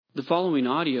The following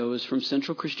audio is from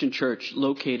Central Christian Church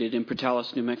located in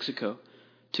Portales, New Mexico.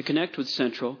 To connect with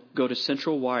Central, go to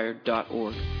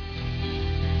centralwired.org.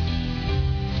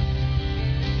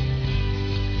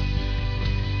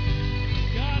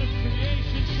 God of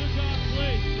creation took our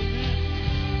place. Amen.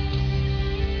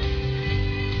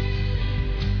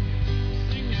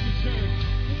 Sing with me, church.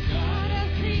 The God of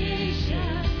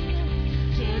creation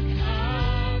took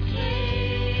our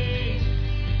place.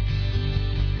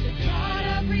 The God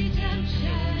of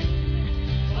redemption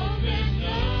opened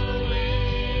the way.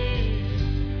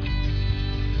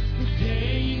 The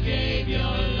day you gave your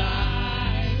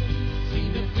life,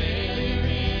 seen the failure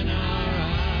in our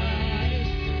eyes,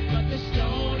 but the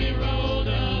stone it rolled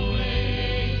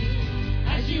away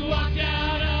as you walked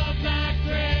out of that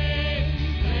grave.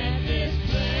 Let this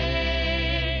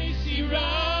place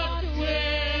erupt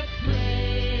with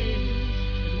praise.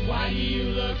 And why do you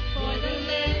look for the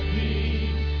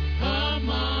living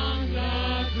among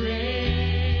the graves?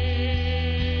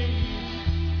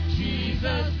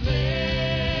 Jesus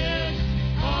lives,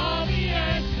 all the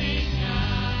earth sing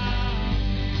out.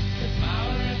 The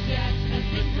power of death has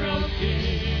been broken.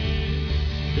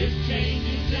 This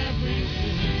changes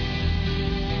everything.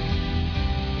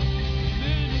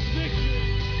 Man is victory.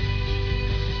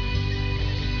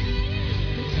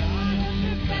 The God of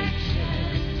perfection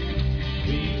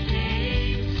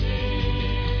became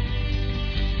sin.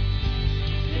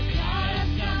 The God of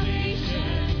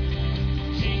salvation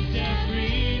changed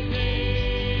everything.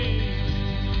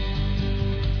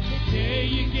 The day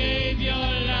you gave your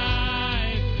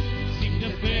life seemed a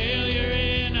failure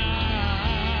in our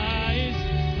eyes,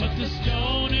 but the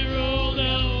stone it rolled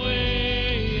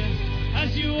away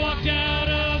as you walked out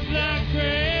of that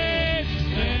grave.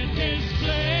 Let this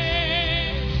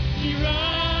place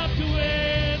erupt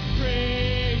with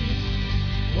praise.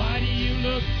 Why do you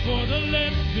look for the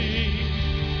living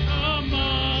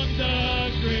among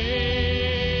the graves?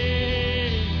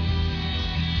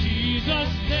 Jesus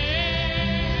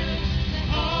lives,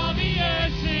 all the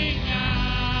earth sing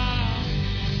out.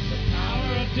 The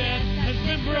power of death has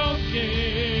been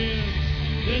broken.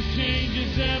 This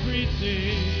changes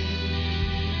everything.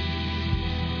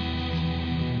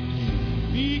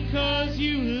 Because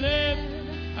you live,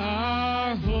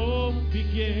 our hope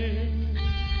begins.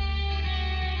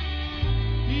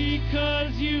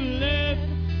 Because you live,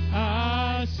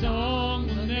 our song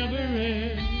will never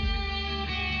end.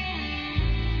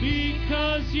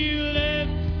 Because you live,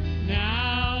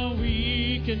 now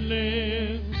we can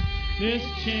live. This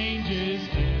changes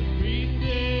everything.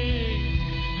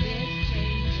 This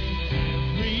changes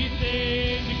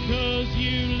everything. Because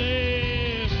you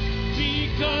live.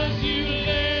 Because you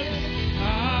live,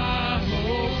 our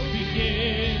hope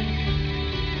begins.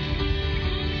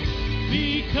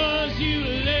 Because you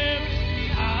live,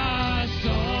 our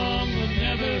song will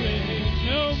never end.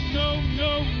 No, no,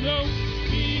 no, no.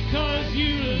 Because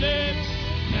you live,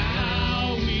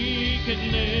 now we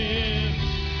can live.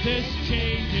 This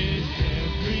changes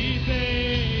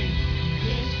everything.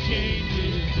 This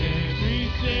changes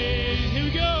everything. Here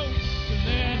we go. So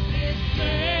let this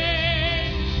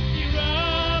place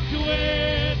erupt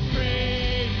with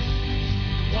praise.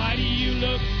 Why do you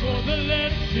look for the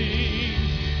living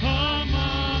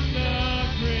among the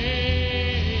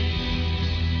graves?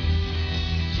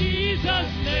 Jesus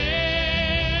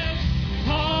lives,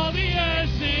 all the earth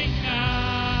sing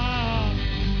out.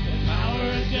 The power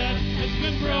of death has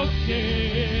been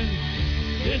broken.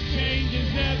 This changes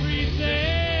everything.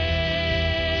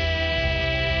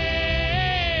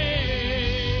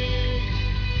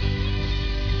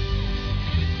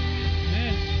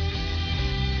 Amen.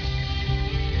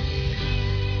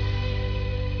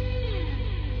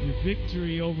 Your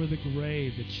victory over the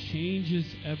grave, it changes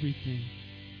everything.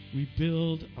 We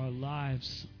build our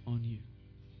lives on you.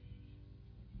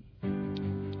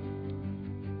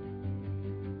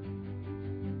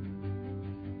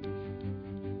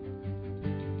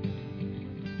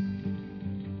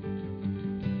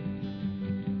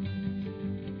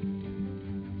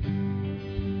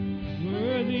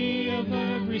 Worthy of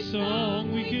every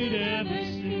song we could ever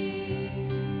sing.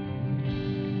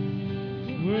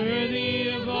 Worthy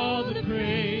of all the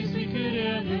praise we could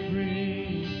ever bring.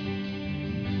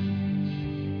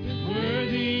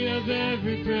 Worthy of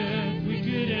every breath we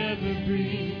could ever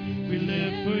breathe. We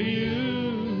live for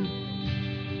you.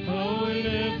 Oh, we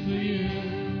live for you.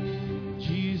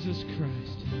 Jesus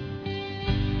Christ.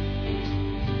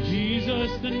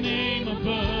 Jesus, the name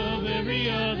above every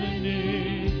other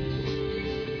name.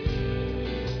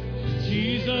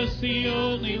 Jesus, the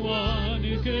only one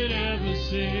who could ever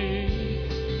save.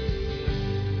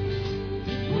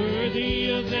 Worthy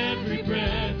of every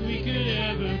breath we could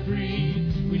ever breathe.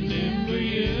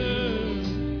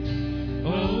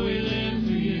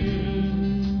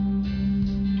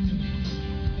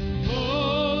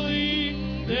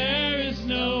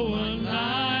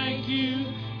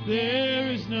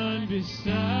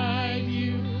 beside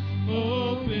you.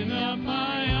 Open up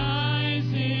my eyes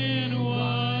in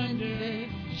wonder.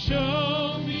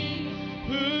 Show me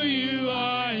who you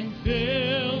are and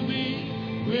fill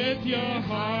me with your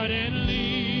heart and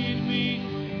lead me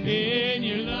in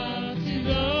your love to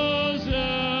those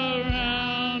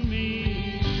around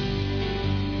me.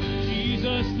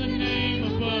 Jesus, the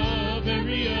name above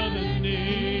every other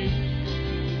name.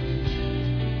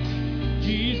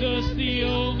 Jesus, the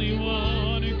only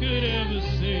one who could ever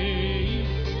save.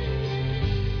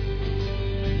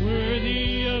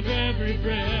 Worthy of every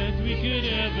breath we could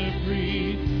ever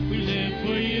breathe. We live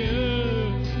for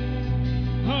you.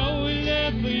 Oh, we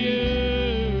live for you.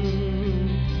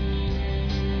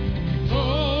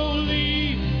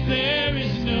 Holy, there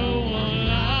is no one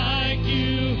like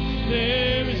you.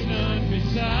 There is none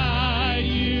beside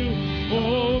you.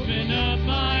 Open up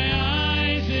my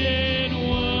eyes in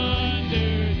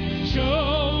wonder.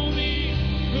 Show me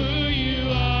who you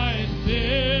are and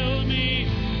fill me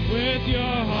with your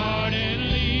heart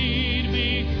and lead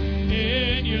me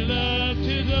in your love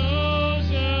to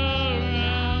those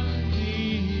around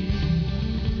me.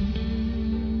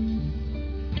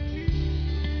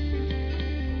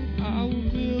 I will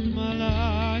build my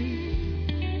life.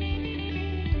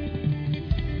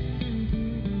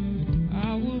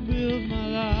 I will build my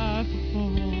life upon.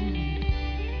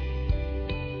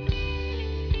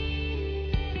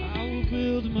 I will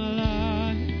build my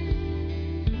life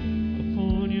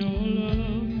upon your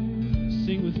love.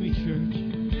 Sing with me, church.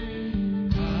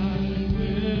 I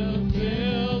will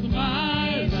build my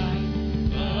life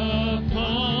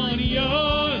upon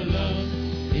your love.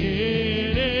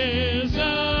 It is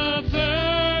a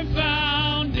firm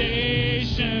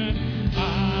foundation.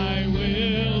 I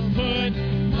will put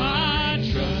my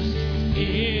trust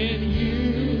in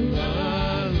you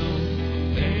alone,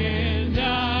 and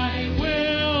I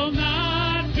will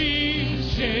not be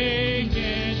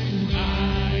shaken.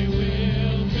 I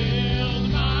will build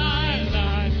my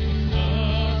life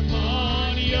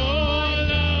upon your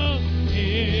love.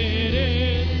 It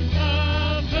is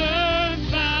a firm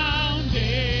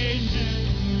foundation.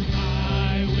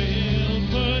 I will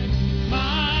put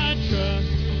my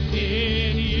trust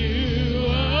in you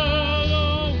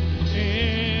alone,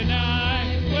 and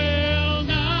I will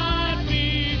not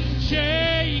be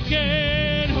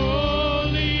shaken.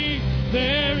 Holy,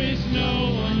 there is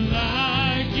no one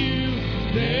like you.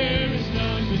 There is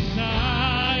none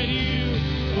beside you.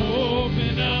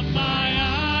 Open up my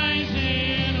eyes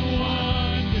in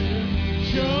wonder.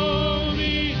 Show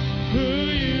me who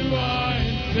you are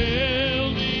and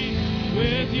fill me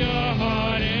with your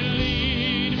heart and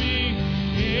lead me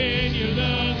in your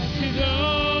love to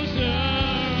those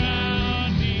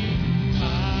around me. I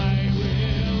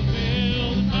will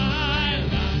build my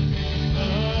life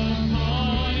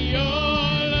upon your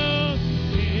love.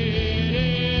 It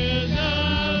is a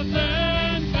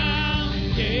firm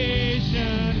foundation.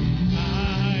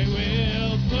 I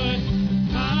will put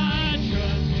my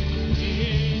trust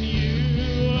in you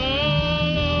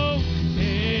alone,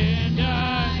 and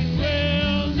I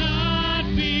will not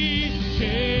be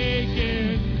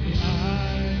shaken. I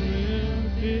will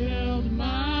build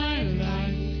my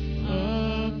life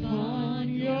upon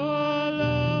your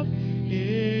love.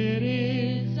 It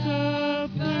is a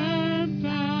firm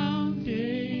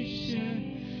foundation.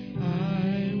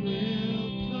 I will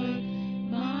put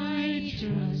my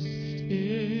trust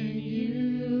in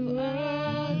you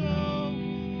alone,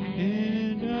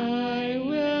 and I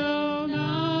will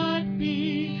not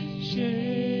be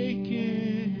shaken.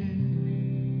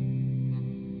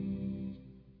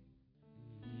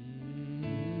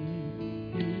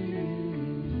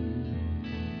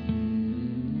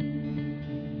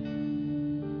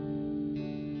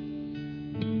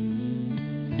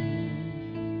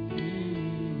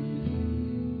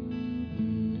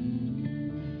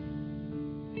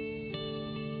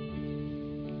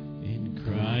 In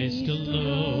Christ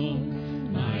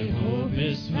alone, my hope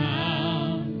is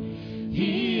found.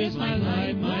 He is my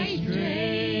life, my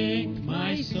strength,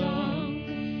 my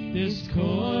song. This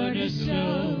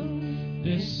cornerstone,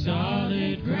 this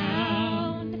solid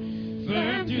ground,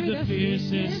 firm through the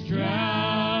fiercest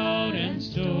drought and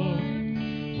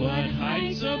storm. What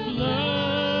heights of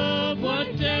love,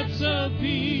 what depths of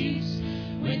peace,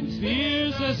 when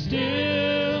fears are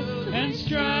still and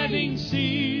striving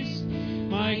cease.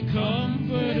 My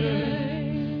comforter,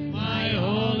 my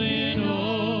all in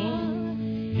all,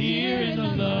 here in the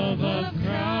love of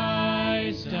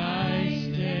Christ I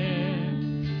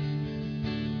stand.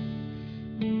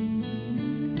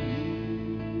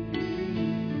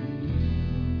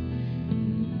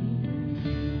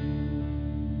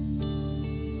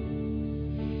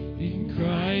 In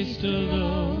Christ Christ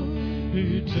alone,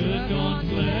 who took on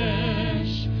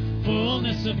flesh,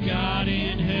 fullness of God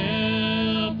in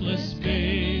helpless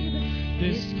babe,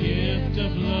 this gift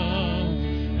of love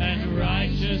and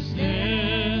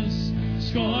righteousness,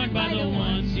 scorned by the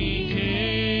ones he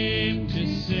came to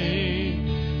save,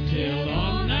 till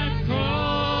on that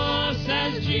cross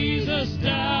as Jesus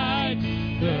died,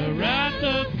 the wrath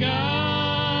of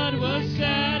God was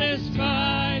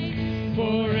satisfied,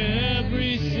 for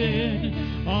every sin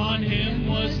on him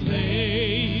was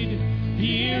laid.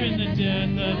 Here in the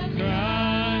death of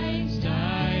Christ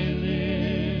I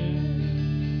live.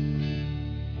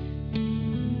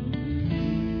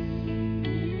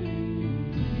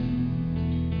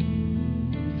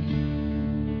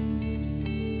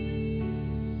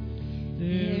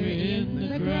 There in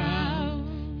the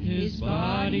ground his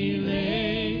body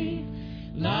lay,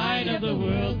 light of the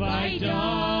world by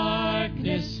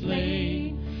darkness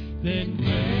slain, then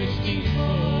bursting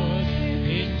forth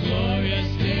in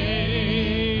glorious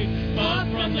day, up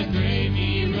from the grave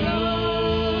he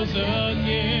rose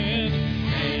again,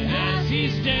 and as he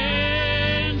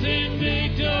stands in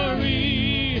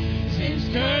victory, sin's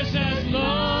curse has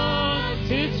lost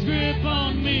its grip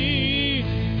on me,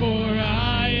 for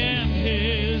I am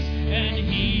his and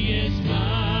he is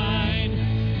mine,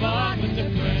 bought with the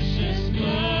precious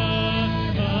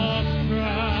blood of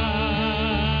Christ.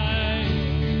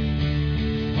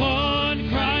 On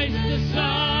Christ the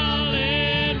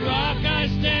solid rock I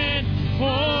stand,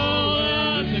 all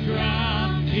of the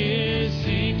ground is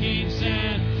sinking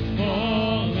sand,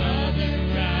 all of the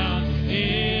ground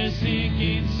is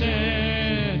sinking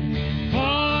sand.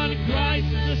 On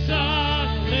Christ the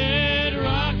solid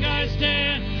rock I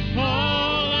stand,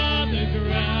 all of the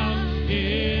ground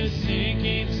is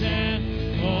sinking sand,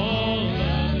 all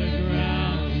of the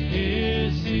ground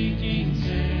is sinking sand.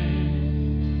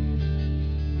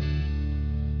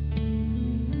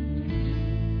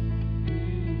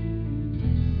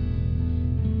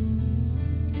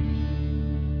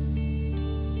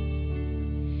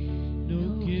 No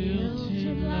guilt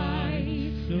in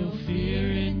life, no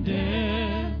fear in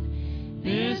death.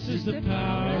 This is the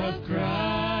power of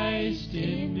Christ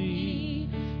in me.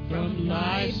 From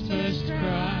life's first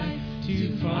cry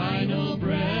to final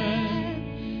breath,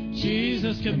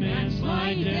 Jesus commands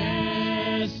my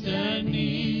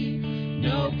destiny.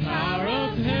 No power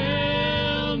of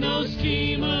hell, no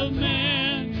scheme of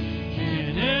man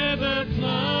can ever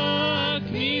pluck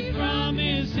me from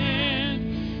his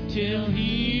hand, till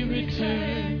he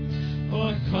returns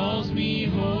or calls me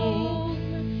home.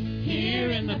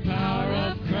 Here in the power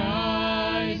of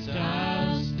Christ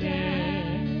I'll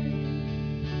stand,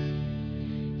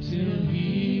 till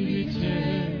he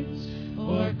returns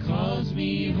or calls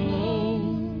me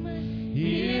home.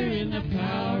 Here in the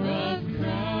power of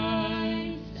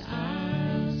Christ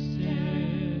I'll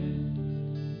stand.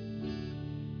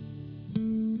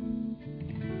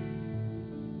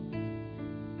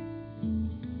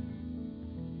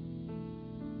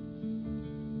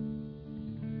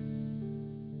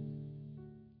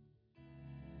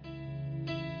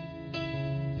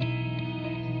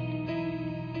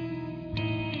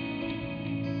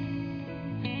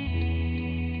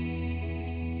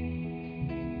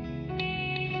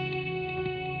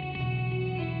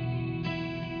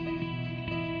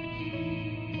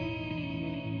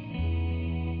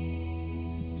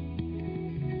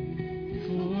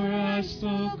 Before I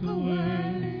spoke a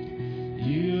word,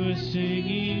 you were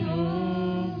singing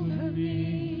over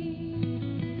me.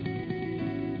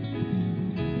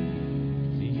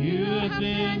 You have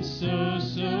been so,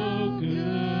 so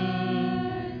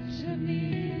good to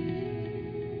me.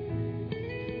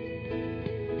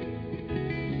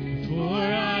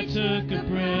 Before I took a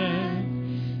breath,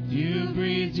 you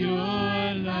breathed your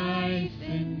life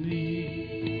in me.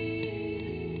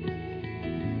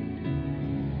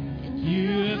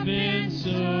 You have been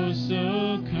so,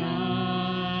 so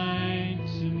kind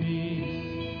to me.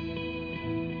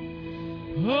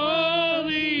 Oh,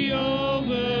 the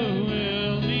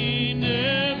overwhelming,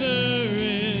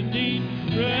 never-ending,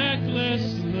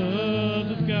 reckless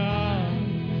love of God.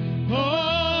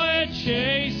 Oh, it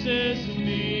chases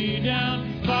me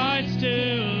down, fights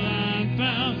till I'm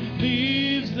found,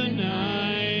 leaves the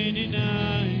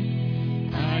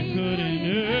 99. I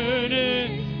couldn't earn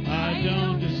it, I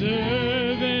don't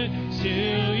deserve it,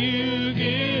 still you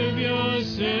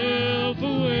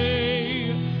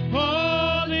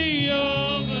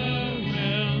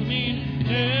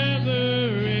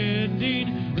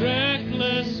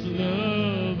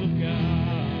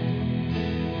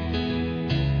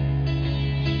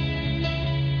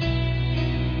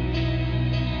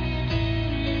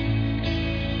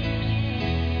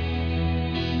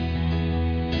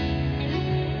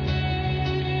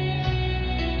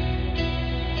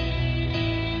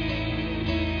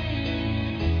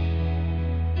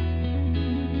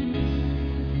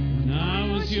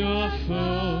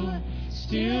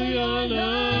your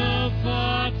love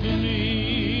fought for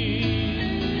me.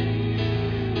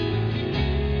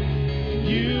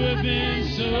 You have been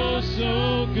so,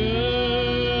 so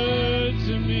good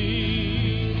to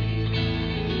me.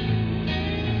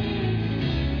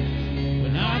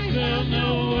 When I felt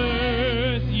no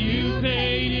worth, you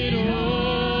paid it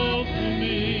all for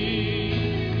me.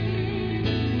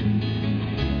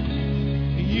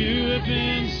 You have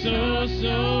been so,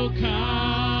 so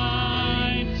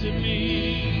kind to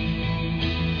me.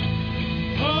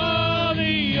 Oh,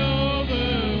 the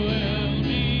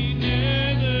overwhelming,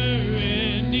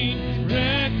 never-ending,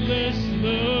 reckless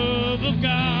love of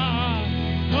God.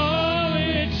 Oh,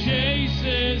 it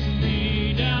chases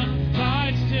me down,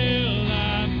 fights till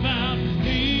I'm found,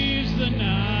 leaves the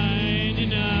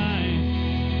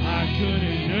 99. I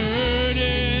couldn't earn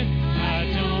it,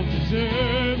 I don't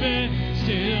deserve it,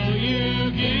 still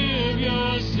you give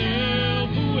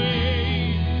yourself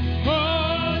away.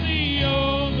 Oh, the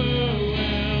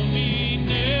overwhelming,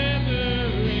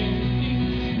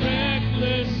 never-ending,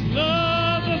 reckless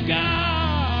love of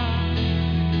God.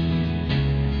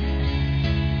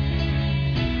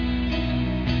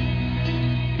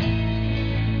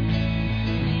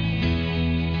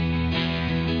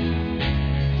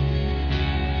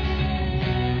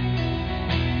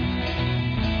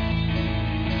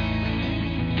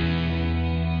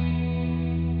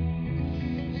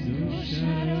 No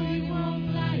shadow you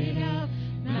won't light up,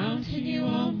 mountain you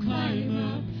won't climb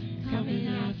up, coming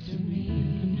after me.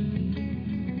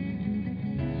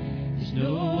 There's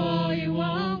no wall you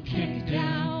won't kick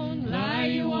down, lie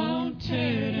you won't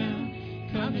tear down,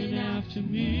 coming after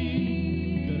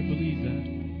me. Better believe that.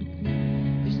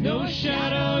 There's no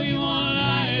shadow you won't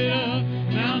light up,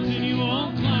 mountain you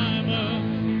won't climb up,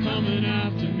 coming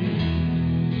after me.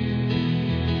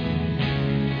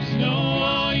 There's no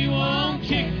wall you won't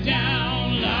kick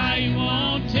down, lie you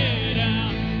won't tear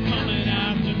down, coming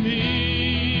after me.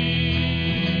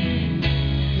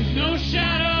 There's no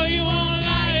shadow you won't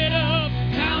light up,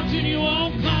 mountain you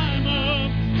won't climb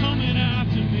up, coming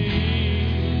after me.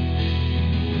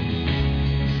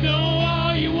 There's no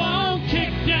wall you won't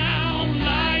kick down,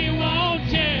 lie you won't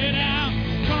tear down,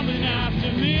 coming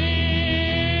after me.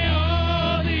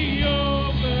 Oh, the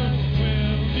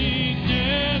overwhelming,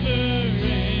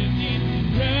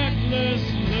 never-ending, reckless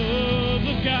love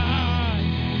of God.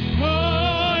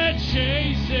 Oh, it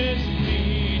chases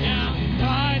me down,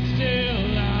 fights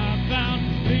till I'm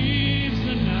found, leaves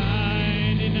the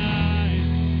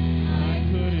 99. I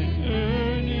couldn't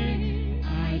earn it,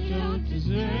 I don't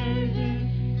deserve it,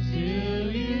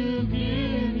 still you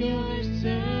give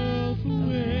yourself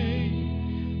away.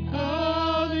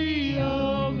 Oh, the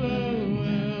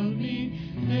overwhelming,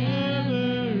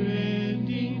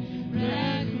 never-ending,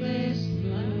 reckless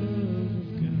love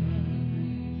of God.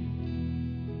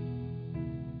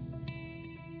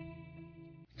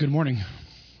 Good morning.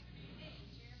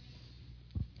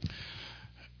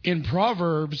 In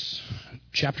Proverbs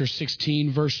chapter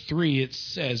 16, verse 3, it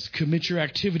says, "Commit your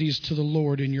activities to the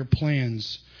Lord and your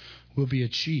plans will be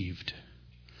achieved."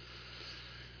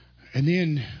 And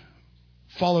then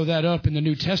follow that up in the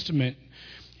New Testament.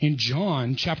 In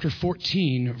John chapter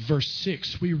 14, verse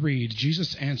 6, we read,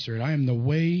 Jesus answered, "I am the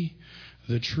way,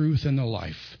 the truth, and the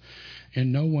life,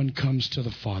 and no one comes to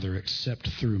the Father except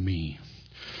through me."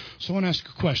 So I want to ask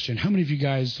a question. How many of you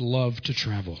guys love to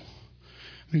travel? How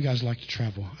many of you guys like to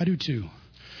travel? I do too.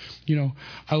 You know,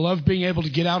 I love being able to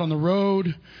get out on the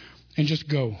road and just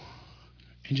go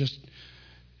and just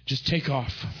take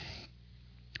off.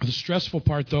 The stressful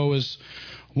part, though, is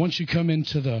once you come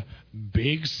into the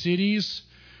big cities,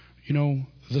 you know,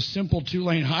 the simple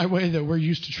 2-lane highway that we're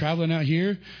used to traveling out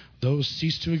here, those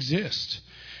cease to exist.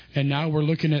 And now we're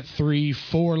looking at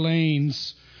 3-4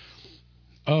 lanes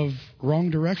of wrong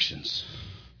directions.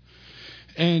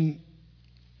 And,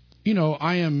 you know,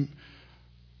 I am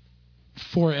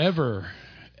forever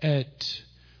at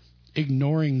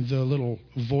ignoring the little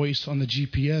voice on the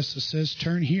GPS that says,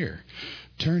 turn here,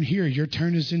 your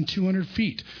turn is in 200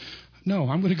 feet. No,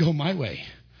 I'm going to go my way.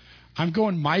 I'm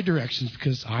going my directions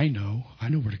because I know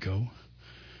where to go.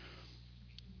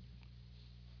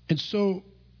 And so,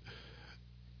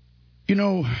 you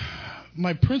know,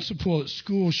 my principal at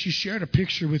school, she shared a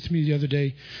picture with me the other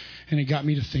day, and it got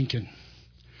me to thinking.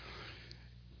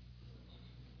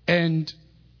 And,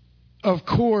 of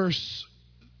course,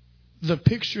 the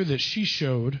picture that she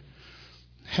showed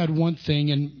had one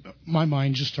thing, and my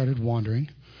mind just started wandering.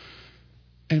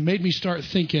 And it made me start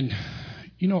thinking,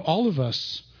 you know, all of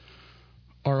us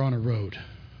are on a road.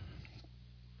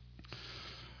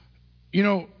 You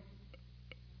know,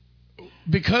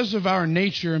 because of our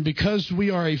nature and because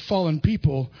we are a fallen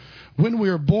people, when we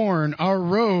are born, our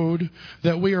road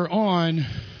that we are on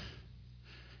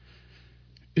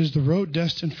is the road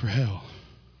destined for hell.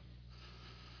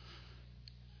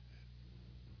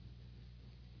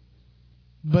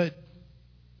 But,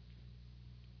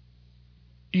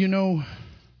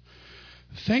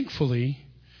 thankfully,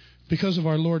 because of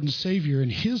our Lord and Savior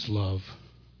and His love,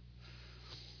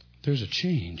 there's a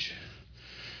change.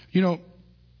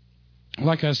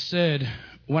 Like I said,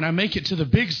 when I make it to the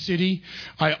big city,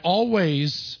 I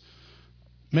always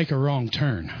make a wrong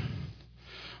turn.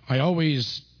 I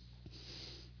always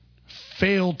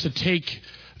fail to take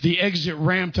the exit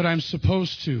ramp that I'm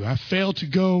supposed to. I fail to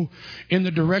go in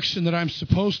the direction that I'm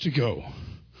supposed to go.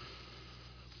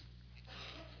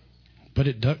 But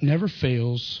it never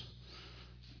fails.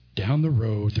 Down the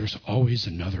road, there's always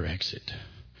another exit.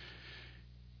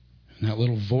 And that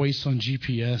little voice on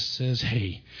GPS says,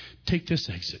 hey, take this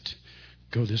exit.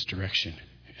 Go this direction.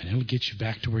 And it'll get you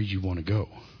back to where you want to go.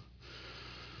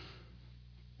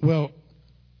 Well,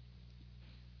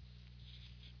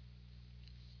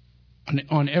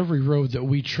 on every road that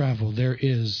we travel, there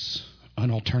is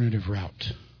an alternative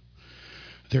route.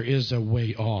 There is a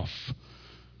way off.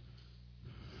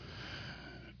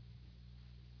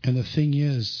 And the thing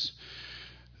is,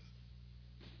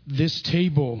 this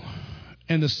table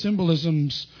and the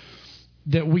symbolisms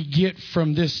that we get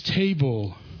from this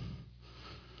table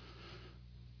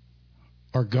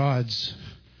are God's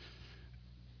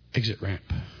exit ramp.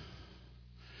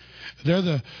 They're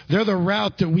the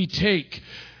route that we take.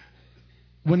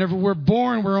 Whenever we're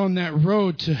born, we're on that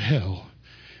road to hell.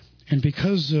 And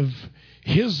because of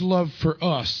His love for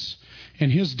us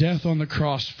and His death on the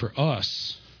cross for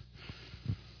us,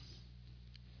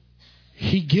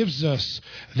 He gives us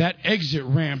that exit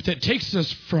ramp that takes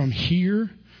us from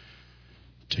here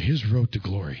to His road to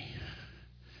glory.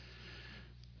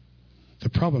 The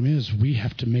problem is we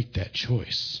have to make that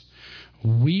choice.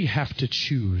 We have to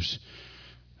choose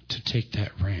to take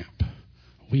that ramp.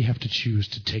 We have to choose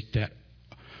to take that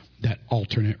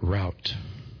alternate route.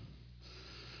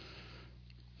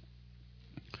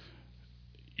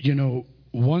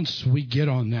 Once we get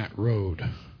on that road,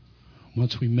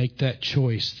 once we make that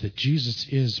choice that Jesus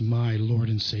is my Lord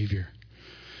and Savior,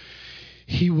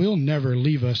 He will never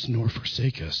leave us nor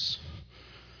forsake us.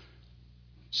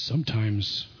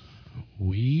 Sometimes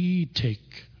we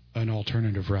take an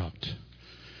alternative route,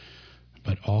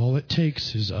 but all it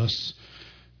takes is us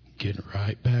getting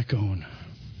right back on.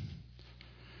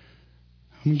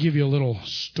 I'm going to give you a little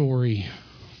story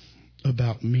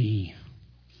about me.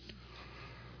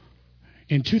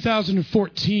 In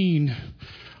 2014,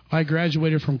 I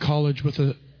graduated from college with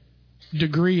a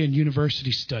degree in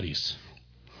university studies,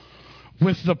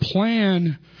 with the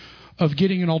plan of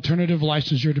getting an alternative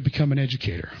licensure to become an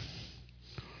educator.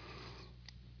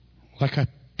 Like I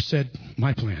said,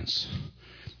 my plans.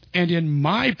 And in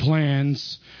my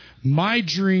plans, my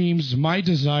dreams, my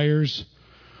desires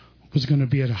was going to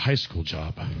be at a high school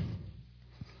job.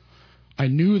 I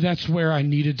knew that's where I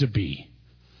needed to be.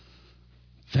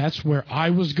 That's where I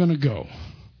was going to go.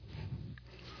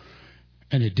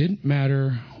 And it didn't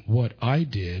matter what I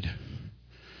did.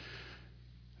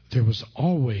 There was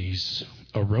always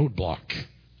a roadblock.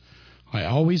 I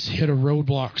always hit a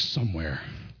roadblock somewhere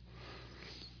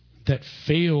that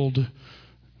failed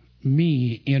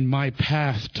me in my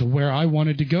path to where I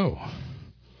wanted to go.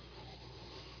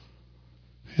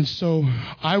 And so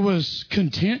I was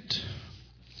content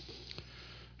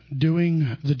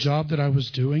doing the job that I was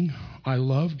doing. I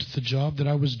loved the job that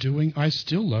I was doing. I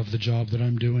still love the job that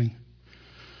I'm doing.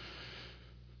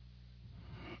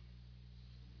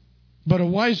 But a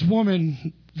wise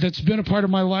woman that's been a part of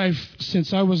my life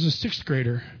since I was a 6th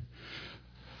grader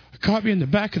caught me in the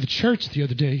back of the church the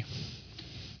other day.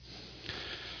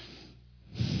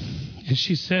 And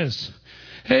she says,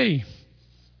 hey,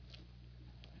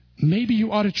 maybe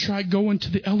you ought to try going to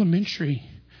the elementary.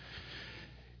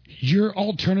 Your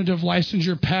alternative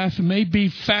licensure path may be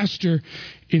faster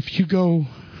if you go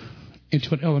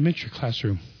into an elementary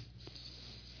classroom.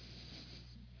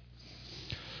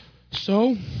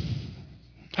 So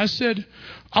I said,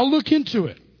 I'll look into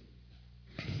it.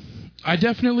 I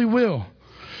definitely will.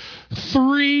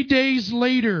 3 days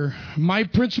later, my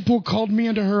principal called me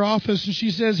into her office and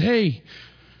she says, hey,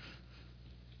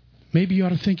 maybe you ought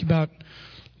to think about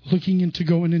looking into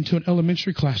going into an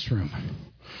elementary classroom.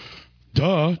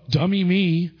 Duh, dummy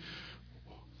me.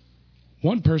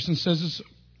 One person says it's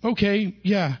okay,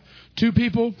 yeah. 2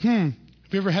 people, Have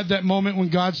you ever had that moment when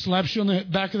God slaps you on the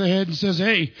back of the head and says,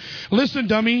 hey, listen,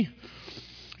 dummy.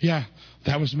 Yeah,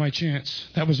 that was my chance.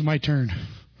 That was my turn.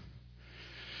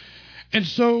 And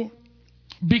so,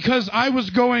 because I was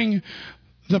going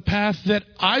the path that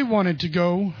I wanted to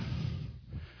go,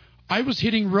 I was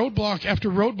hitting roadblock after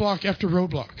roadblock after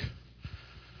roadblock.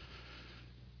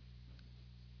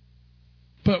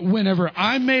 But whenever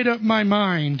I made up my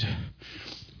mind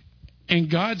and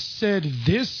God said,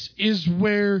 this is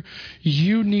where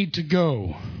you need to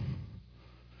go,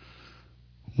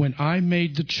 when I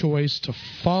made the choice to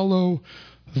follow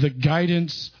the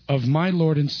guidance of my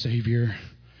Lord and Savior,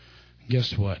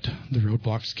 guess what? The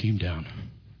roadblocks came down.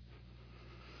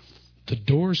 The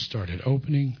doors started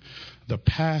opening. The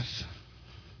path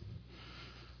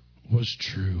was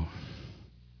true.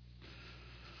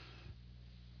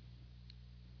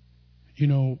 You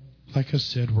know, like I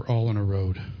said, we're all on a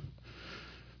road.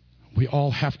 We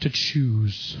all have to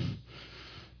choose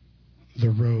the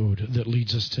road that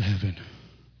leads us to heaven.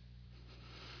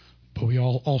 But we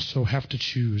all also have to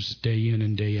choose day in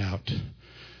and day out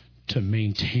to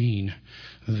maintain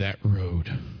that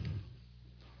road.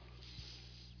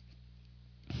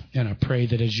 And I pray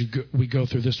that as we go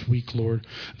through this week, Lord,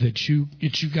 that you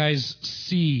guys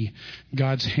see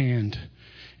God's hand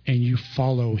and you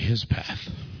follow his path.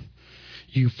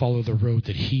 You follow the road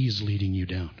that he's leading you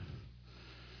down.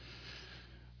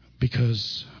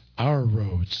 Because our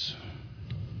roads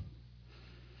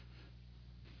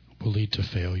will lead to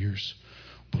failures,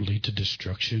 will lead to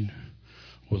destruction,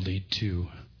 will lead to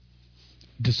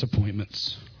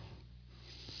disappointments.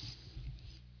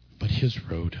 But his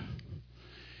road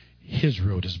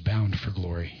is bound for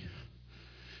glory.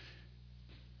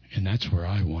 And that's where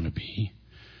I want to be.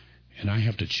 And I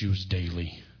have to choose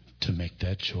daily to make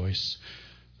that choice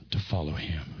to follow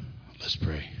him. Let's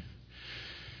pray.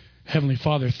 Heavenly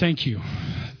Father, thank you.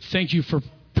 Thank you for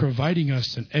providing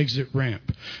us an exit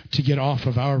ramp to get off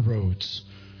of our roads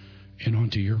and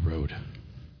onto your road.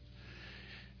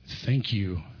 Thank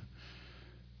you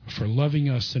for loving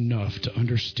us enough to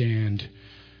understand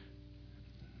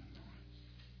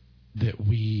that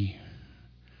we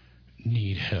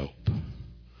need help.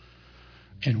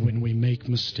 And when we make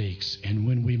mistakes and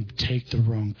when we take the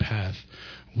wrong path,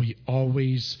 we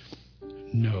always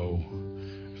know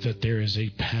that there is a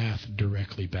path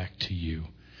directly back to you.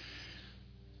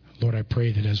 Lord, I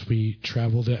pray that as we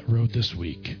travel that road this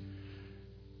week,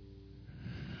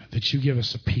 that you give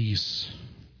us a peace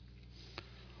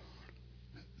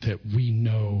that we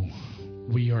know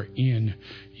we are in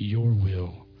your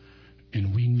will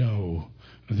and we know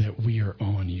that we are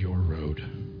on your road.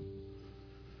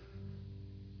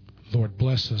 Lord,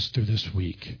 bless us through this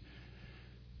week.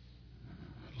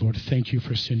 Lord, thank you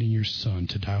for sending your Son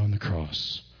to die on the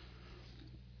cross.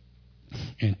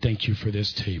 And thank you for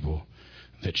this table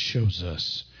that shows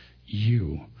us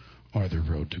you are the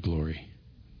road to glory.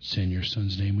 It's in your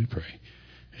Son's name we pray.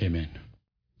 Amen.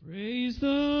 Praise the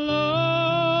Lord.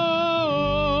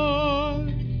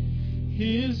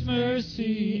 His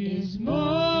mercy is more.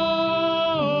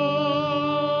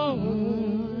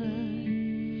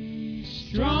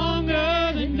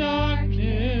 Stronger than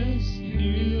darkness,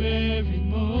 new every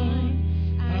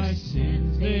morn. Our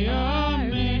sins, they are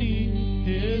many.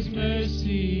 His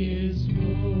mercy is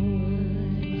more.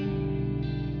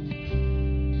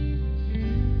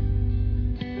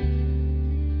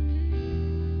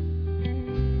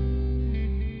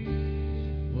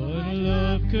 What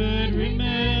love could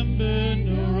remember,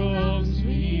 no wrongs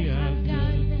we have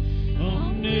done.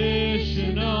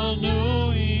 Omniscient,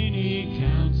 all-knowing, he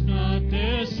counts not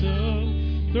their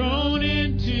sum. Thrown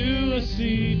into a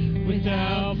sea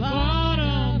without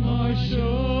bottom or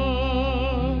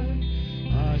shore.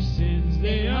 Our sins,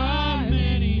 they are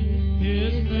many.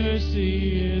 His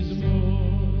mercy is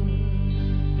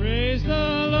more. Praise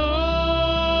the Lord.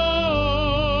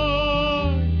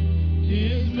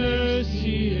 His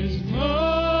mercy is more.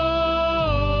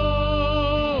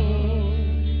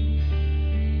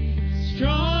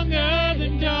 Stronger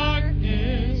than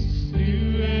darkness,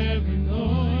 new every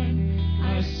morn.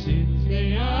 Our sins,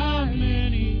 they are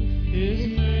many. His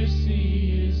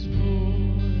mercy is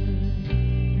more.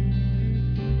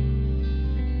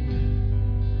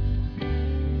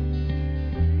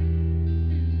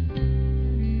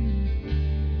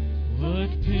 What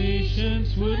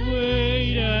patience would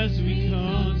wait as we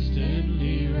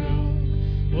constantly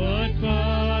roam? What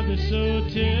Father so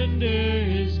tender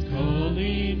is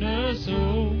calling us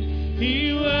home?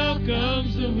 He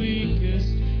welcomes the weakest,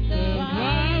 the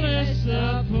vilest,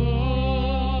 the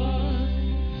poor.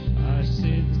 Our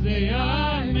sins, they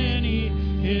are many.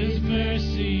 His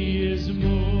mercy is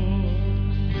more.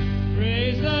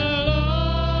 Praise the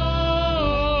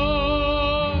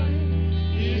Lord.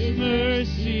 His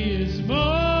mercy is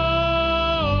more.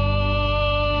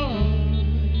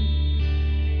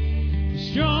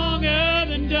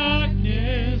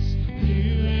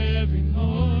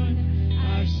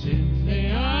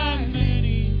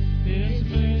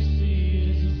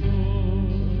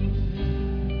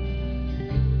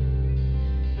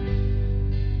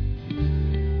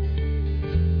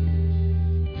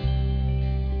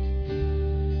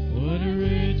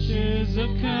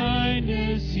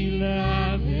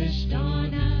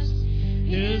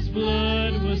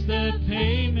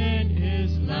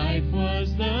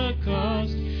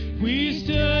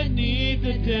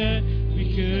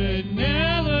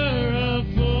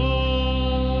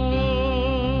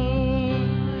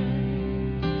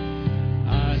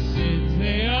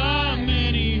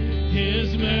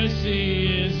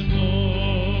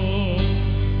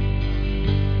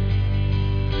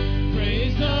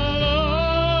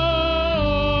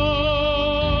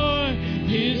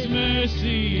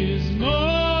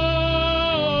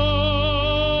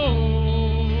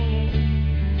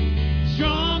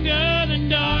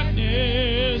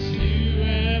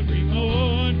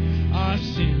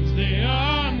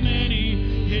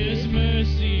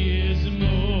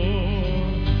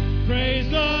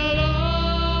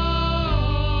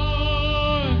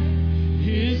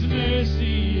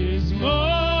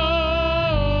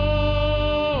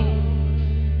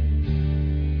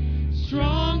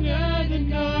 the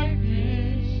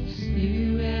darkness is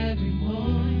new every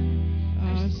morn.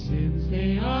 Our sins,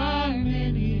 they are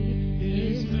many.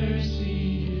 His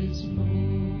mercy is more.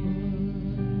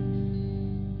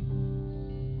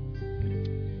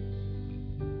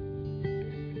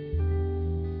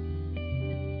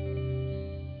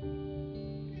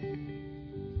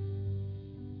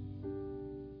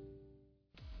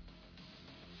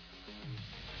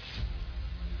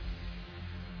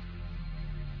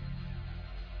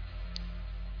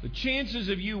 The chances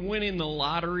of you winning the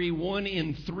lottery, 1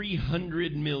 in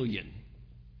 300 million.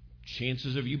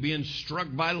 Chances of you being struck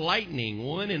by lightning,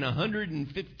 1 in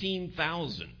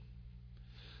 115,000.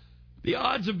 The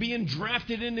odds of being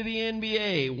drafted into the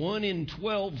NBA, 1 in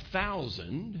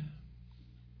 12,000.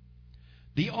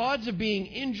 The odds of being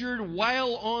injured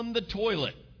while on the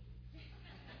toilet.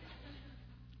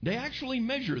 They actually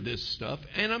measure this stuff,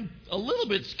 and I'm a little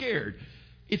bit scared.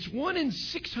 It's 1 in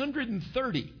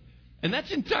 630. And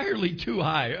that's entirely too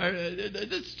high.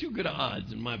 That's too good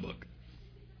odds in my book.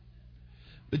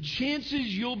 The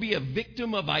chances you'll be a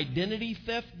victim of identity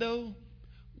theft, though,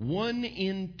 1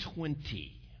 in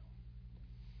 20.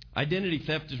 Identity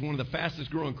theft is one of the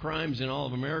fastest growing crimes in all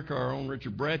of America. Our own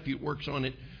Richard Bradford works on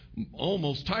it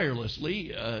almost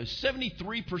tirelessly.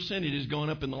 73% it has gone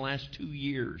up in the last 2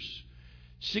 years.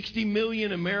 60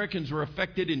 million Americans were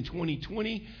affected in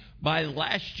 2020. By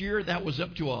last year, that was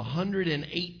up to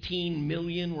 118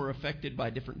 million were affected by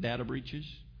different data breaches.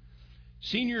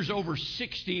 Seniors over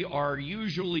 60 are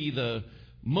usually the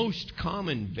most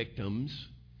common victims.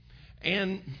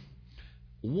 And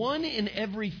 1 in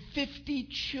every 50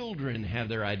 children have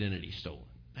their identity stolen.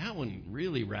 That one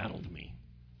really rattled me.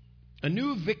 A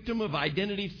new victim of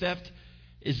identity theft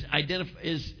it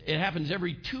happens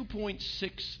every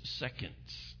 2.6 seconds.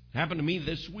 Happened to me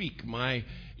this week. My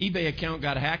eBay account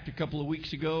got hacked a couple of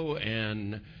weeks ago,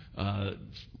 and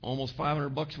almost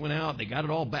 $500 went out. They got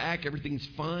it all back. Everything's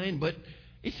fine, but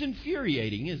it's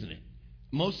infuriating, isn't it?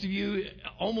 Most of you,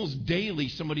 almost daily,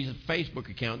 somebody's Facebook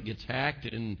account gets hacked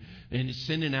and is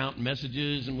sending out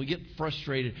messages, and we get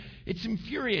frustrated. It's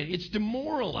infuriating. It's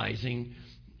demoralizing.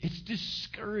 It's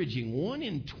discouraging. 1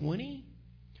 in 20?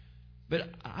 But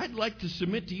I'd like to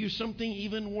submit to you something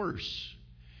even worse.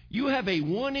 You have a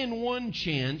 1 in 1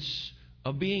 chance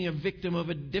of being a victim of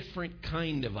a different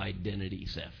kind of identity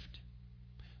theft.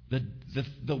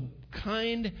 The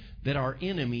kind that our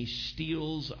enemy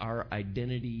steals our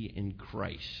identity in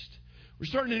Christ. We're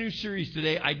starting a new series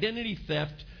today, Identity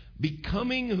Theft,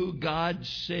 Becoming Who God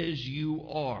Says You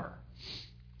Are.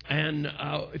 And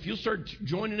if you'll start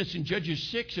joining us in Judges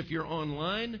 6, if you're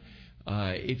online,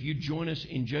 if you join us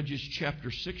in Judges chapter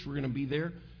 6, we're going to be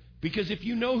there. Because if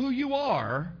you know who you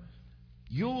are,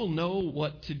 you'll know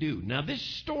what to do. Now, this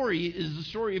story is the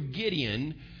story of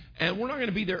Gideon, and we're not going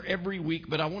to be there every week,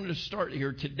 but I wanted to start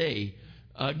here today.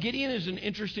 Gideon is an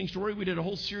interesting story. We did a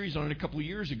whole series on it a couple of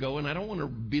years ago, and I don't want to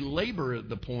belabor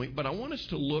the point, but I want us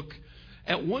to look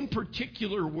at one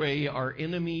particular way our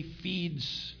enemy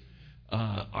feeds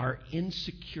our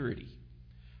insecurity.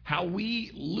 How we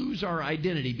lose our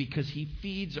identity because he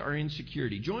feeds our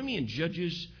insecurity. Join me in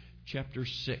Judges chapter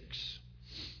 6.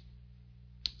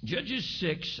 Judges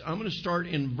 6, I'm going to start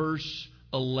in verse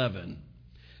 11.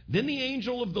 Then the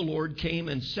angel of the Lord came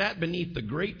and sat beneath the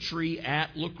great tree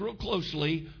at, look real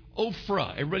closely,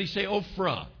 Ophrah. Everybody say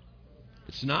Ophrah.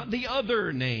 It's not the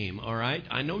other name, all right?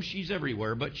 I know she's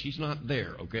everywhere, but she's not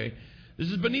there, okay?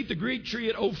 This is beneath the great tree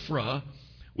at Ophrah,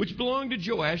 which belonged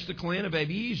to Joash, the clan of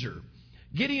Abiezer.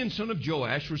 Gideon, son of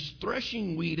Joash, was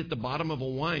threshing wheat at the bottom of a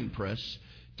winepress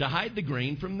to hide the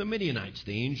grain from the Midianites.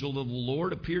 The angel of the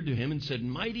Lord appeared to him and said,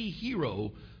 "Mighty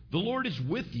hero, the Lord is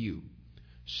with you."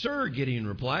 "Sir," Gideon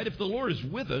replied, "if the Lord is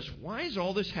with us, why has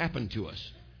all this happened to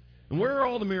us? And where are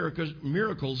all the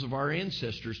miracles of our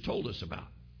ancestors told us about?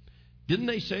 Didn't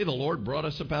they say the Lord brought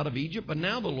us up out of Egypt? But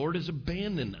now the Lord has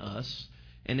abandoned us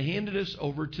and handed us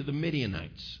over to the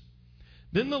Midianites."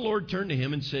 Then the Lord turned to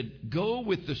him and said, "Go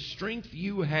with the strength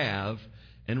you have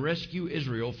and rescue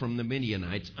Israel from the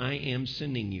Midianites. I am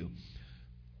sending you."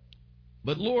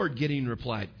 "But Lord," Gideon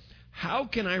replied, "how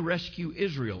can I rescue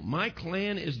Israel? My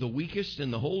clan is the weakest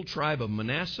in the whole tribe of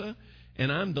Manasseh,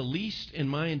 and I'm the least in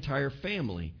my entire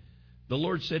family." The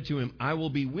Lord said to him, "I will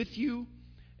be with you,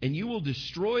 and you will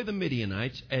destroy the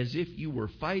Midianites as if you were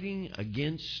fighting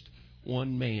against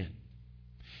one man."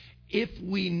 If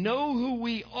we know who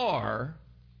we are,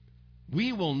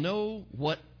 we will know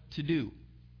what to do.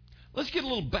 Let's get a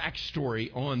little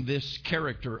backstory on this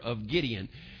character of Gideon.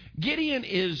 Gideon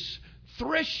is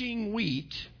threshing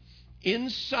wheat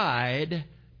inside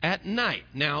at night.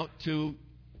 Now, to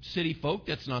city folk,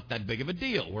 that's not that big of a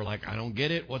deal. We're like, I don't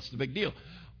get it. What's the big deal?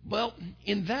 Well,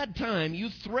 in that time, you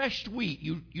threshed wheat.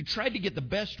 You tried to get the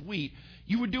best wheat.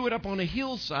 You would do it up on a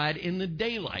hillside in the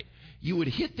daylight. You would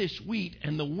hit this wheat,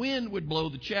 and the wind would blow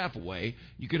the chaff away.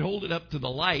 You could hold it up to the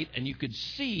light, and you could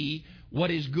see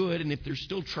what is good, and if there's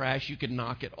still trash, you could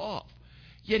knock it off.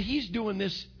 Yet he's doing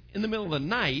this in the middle of the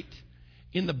night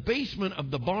in the basement of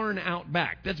the barn out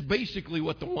back. That's basically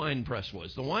what the wine press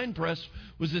was. The wine press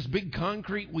was this big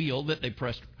concrete wheel that they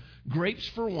pressed grapes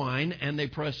for wine, and they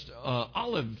pressed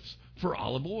olives for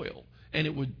olive oil. And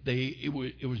it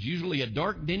was usually a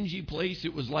dark, dingy place.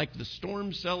 It was like the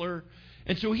storm cellar.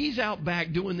 And so he's out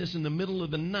back doing this in the middle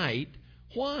of the night.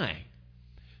 Why?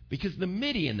 Because the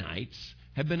Midianites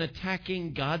have been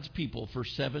attacking God's people for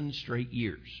 7 straight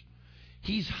years.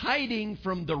 He's hiding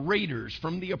from the raiders,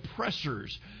 from the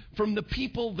oppressors, from the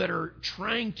people that are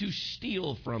trying to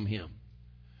steal from him.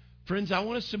 Friends, I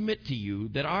want to submit to you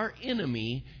that our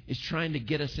enemy is trying to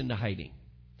get us into hiding.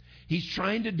 He's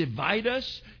trying to divide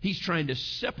us. He's trying to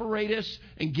separate us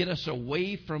and get us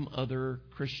away from other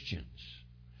Christians.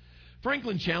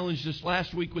 Franklin challenged us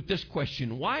last week with this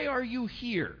question: why are you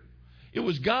here? It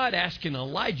was God asking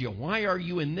Elijah, why are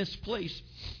you in this place?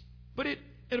 But it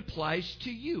applies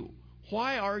to you.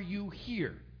 Why are you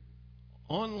here?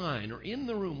 Online or in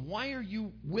the room, why are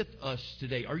you with us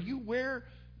today? Are you where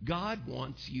God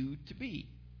wants you to be?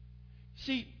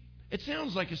 See, it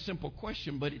sounds like a simple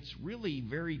question, but it's really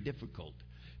very difficult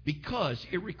because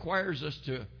it requires us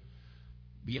to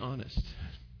be honest.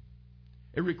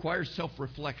 It requires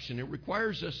self-reflection. It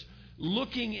requires us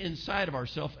looking inside of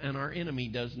ourselves, and our enemy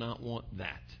does not want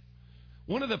that.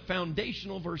 One of the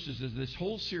foundational verses of this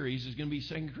whole series is going to be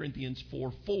 2 Corinthians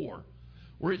 4:4,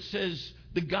 where it says,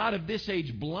 the God of this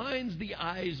age blinds the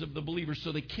eyes of the believers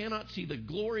so they cannot see the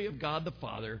glory of God the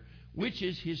Father, which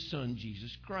is his Son,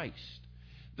 Jesus Christ.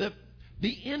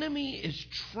 The enemy is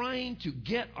trying to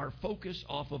get our focus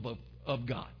off of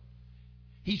God.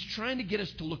 He's trying to get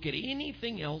us to look at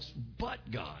anything else but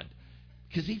God.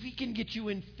 Because if he can get you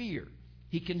in fear,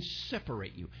 he can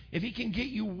separate you. If he can get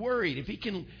you worried, if he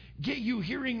can get you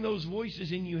hearing those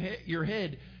voices in your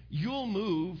head, you'll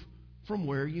move from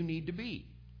where you need to be.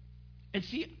 And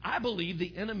see, I believe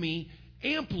the enemy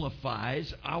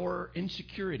amplifies our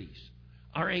insecurities,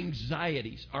 our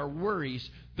anxieties, our worries,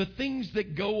 the things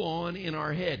that go on in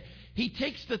our head. He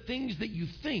takes the things that you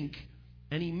think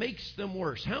and he makes them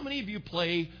worse. How many of you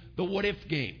play the what if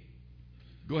game?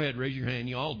 Go ahead, raise your hand.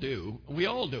 You all do. We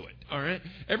all do it, all right?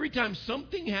 Every time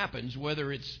something happens,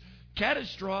 whether it's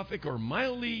catastrophic or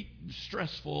mildly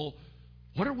stressful,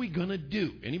 what are we going to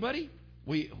do? Anybody?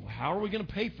 How are we going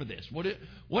to pay for this?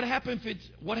 What happens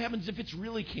if it's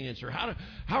really cancer? How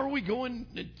are we going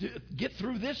to get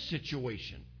through this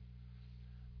situation?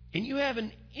 And you have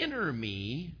an inner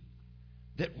me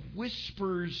that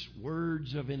whispers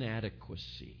words of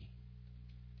inadequacy,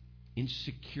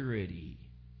 insecurity.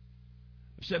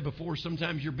 I've said before,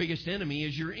 sometimes your biggest enemy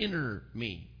is your inner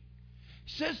me.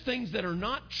 It says things that are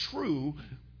not true,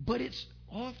 but it's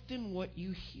often what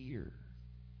you hear.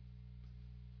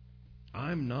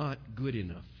 I'm not good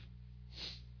enough.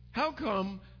 How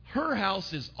come her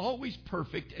house is always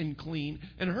perfect and clean,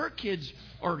 and her kids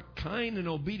are kind and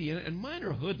obedient, and mine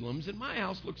are hoodlums, and my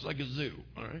house looks like a zoo?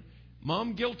 All right.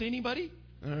 Mom guilt anybody?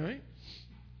 All right.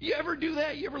 You ever do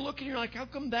that? You ever look and you're like, how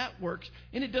come that works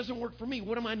and it doesn't work for me?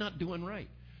 What am I not doing right?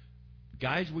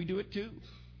 Guys, we do it too.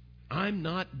 I'm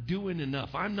not doing enough.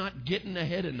 I'm not getting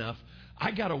ahead enough.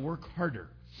 I got to work harder.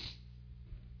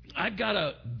 I've got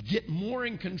to get more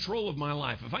in control of my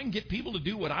life. If I can get people to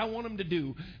do what I want them to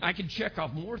do, I can check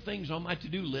off more things on my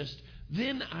to-do list,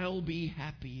 then I'll be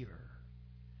happier.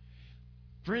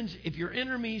 Friends, if your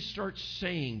enemy starts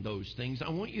saying those things, I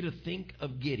want you to think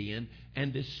of Gideon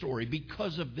and this story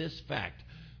because of this fact.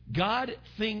 God's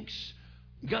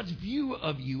view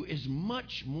of you is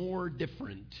much more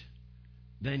different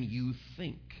than you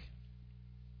think.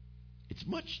 It's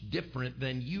much different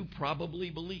than you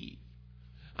probably believe.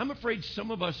 I'm afraid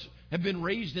some of us have been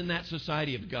raised in that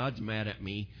society of God's mad at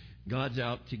me, God's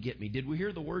out to get me. Did we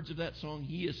hear the words of that song?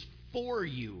 He is for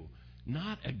you,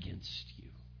 not against you.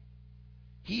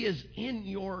 He is in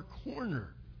your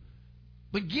corner.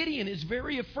 But Gideon is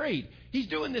very afraid. He's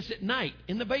doing this at night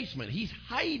in the basement. He's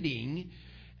hiding,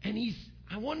 and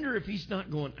I wonder if he's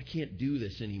not going, I can't do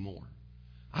this anymore.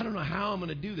 I don't know how I'm going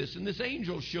to do this. And this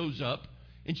angel shows up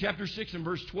in chapter 6 and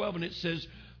verse 12, and it says,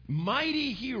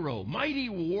 mighty hero, mighty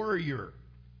warrior.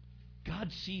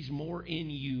 God sees more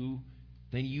in you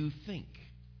than you think.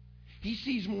 He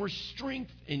sees more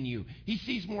strength in you. He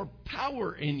sees more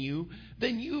power in you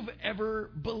than you've ever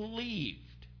believed.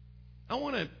 I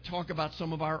want to talk about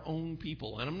some of our own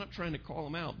people, and I'm not trying to call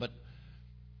them out, but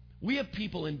We have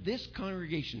people in this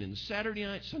congregation, in the Saturday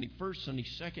night, Sunday first, Sunday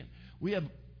second, we have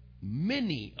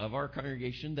many of our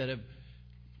congregation that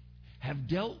have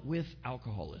dealt with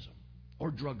alcoholism or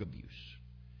drug abuse,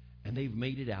 and they've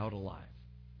made it out alive.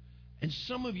 And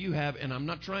some of you have, and I'm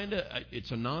not trying to,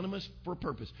 it's anonymous for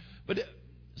purpose, but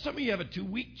some of you have a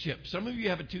 2-week chip. Some of you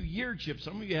have a 2-year chip.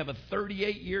 Some of you have a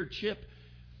 38-year chip.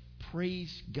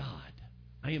 Praise God.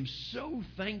 I am so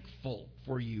thankful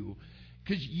for you,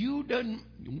 because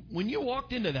when you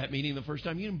walked into that meeting the first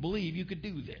time, you didn't believe you could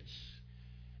do this.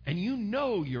 And you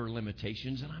know your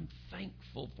limitations, and I'm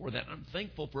thankful for that. I'm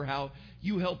thankful for how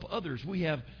you help others. We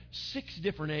have 6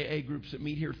 different AA groups that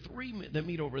meet here, 3 that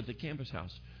meet over at the campus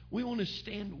house. We want to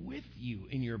stand with you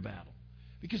in your battle,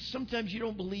 because sometimes you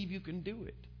don't believe you can do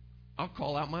it. I'll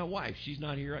call out my wife. She's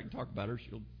not here. I can talk about her.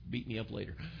 She'll beat me up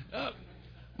later.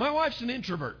 My wife's an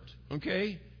introvert,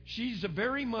 okay? She's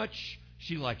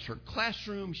she likes her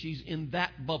classroom. She's in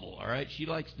that bubble, all right? She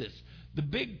likes this. The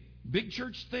big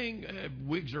church thing,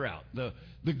 wigs her out.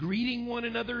 The greeting one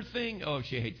another thing,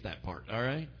 she hates that part, all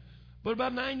right? But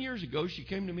about 9 years ago, she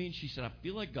came to me and she said, I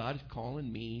feel like God is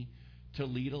calling me to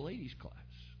lead a ladies' class.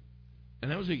 And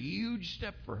that was a huge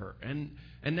step for her. And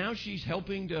now she's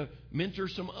helping to mentor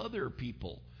some other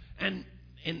people and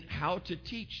how to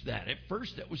teach that. At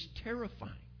first, that was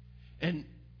terrifying.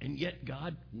 And yet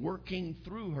God, working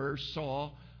through her,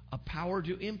 saw a power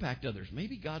to impact others.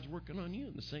 Maybe God's working on you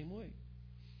in the same way.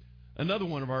 Another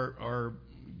one of our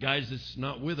guys that's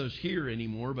not with us here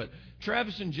anymore, but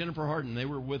Travis and Jennifer Harden, they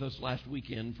were with us last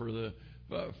weekend for the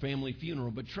family funeral.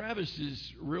 But Travis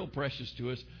is real precious to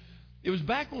us. It was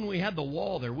back when we had the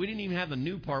wall there. We didn't even have the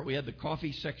new part. We had the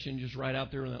coffee section just right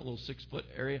out there in that little 6-foot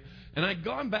area. And I'd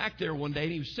gone back there one day,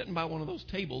 and he was sitting by one of those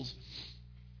tables.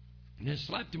 And I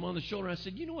slapped him on the shoulder. I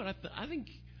said, you know what? I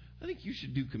think you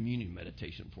should do communion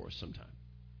meditation for us sometime.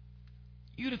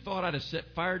 You'd have thought I'd have set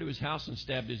fire to his house and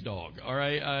stabbed his dog. All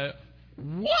right?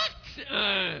 What?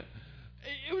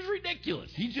 It was ridiculous.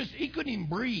 He couldn't even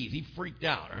breathe. He freaked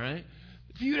out. All right?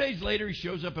 A few days later, he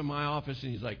shows up in my office,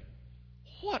 and he's like,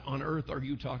 what on earth are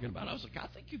you talking about? I was like, I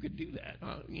think you could do that.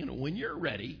 When you're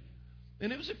ready.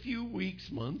 And it was a few weeks,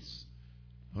 months.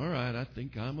 All right, I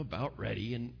think I'm about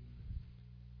ready. And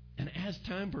as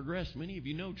time progressed, many of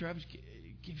you know Travis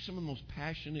gave some of the most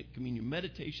passionate communion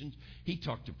meditations. He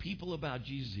talked to people about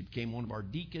Jesus. He became one of our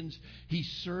deacons. He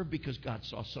served because God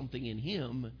saw something in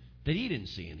him that he didn't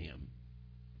see in him.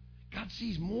 God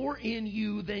sees more in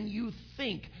you than you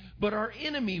think. But our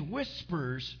enemy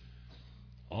whispers,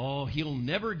 he'll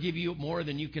never give you more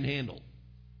than you can handle.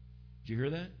 Did you hear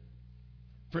that?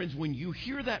 Friends, when you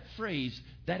hear that phrase,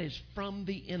 that is from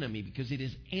the enemy, because it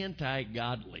is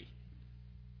anti-godly.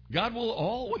 God will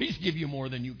always give you more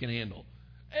than you can handle.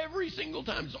 Every single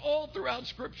time. It's all throughout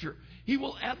Scripture. He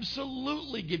will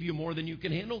absolutely give you more than you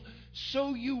can handle,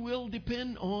 so you will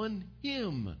depend on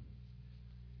Him.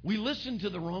 We listen to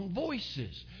the wrong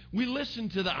voices. We listen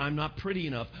to the, I'm not pretty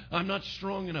enough. I'm not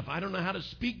strong enough. I don't know how to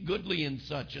speak goodly and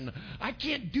such. And I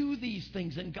can't do these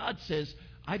things. And God says,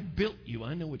 I built you.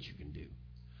 I know what you can do.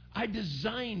 I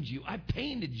designed you. I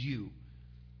painted you.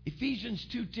 Ephesians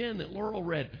 2:10 that Laurel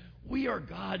read. We are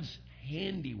God's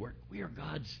handiwork. We are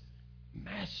God's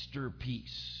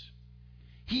masterpiece.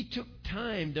 He took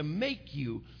time to make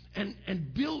you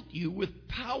and built you with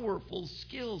powerful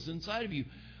skills inside of you.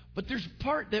 But there's a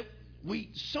part that we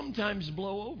sometimes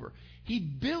blow over. He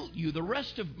built you. The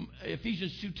rest of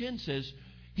Ephesians 2:10 says,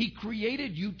 He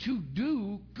created you to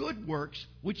do good works,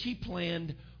 which He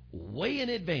planned way in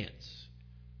advance.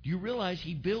 Do you realize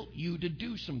He built you to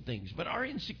do some things? But our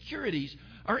insecurities,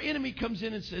 our enemy comes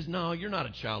in and says, no, you're not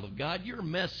a child of God. You're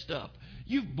messed up.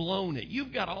 You've blown it.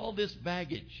 You've got all this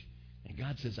baggage. And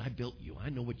God says, I built you. I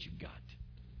know what you've got.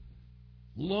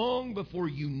 Long before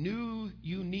you knew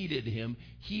you needed Him,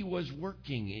 He was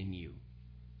working in you.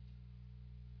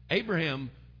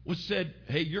 Abraham was said,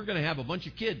 hey, you're going to have a bunch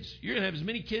of kids. You're going to have as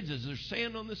many kids as there's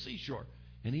sand on the seashore.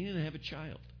 And he didn't have a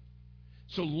child.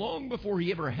 So long before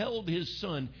he ever held his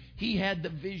son, he had the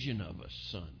vision of a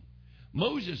son.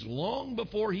 Moses, long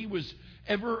before he was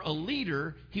ever a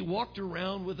leader, he walked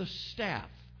around with a staff.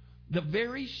 The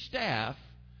very staff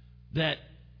that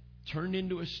turned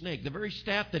into a snake. The very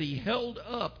staff that he held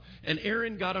up, and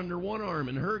Aaron got under one arm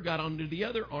and Hur got under the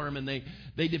other arm, and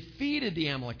they defeated the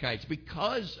Amalekites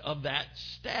because of that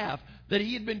staff that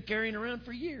he had been carrying around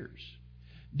for years.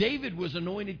 David was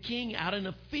anointed king out in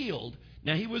a field.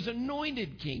 Now, he was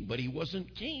anointed king, but he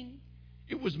wasn't king.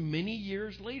 It was many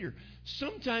years later.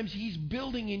 Sometimes He's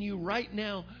building in you right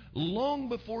now, long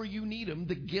before you need Him,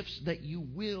 the gifts that you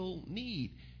will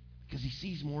need. Because He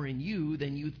sees more in you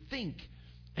than you think.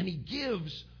 And He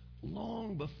gives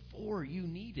long before you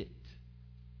need it.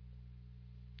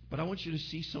 But I want you to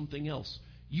see something else.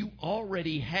 You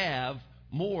already have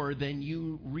more than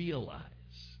you realize.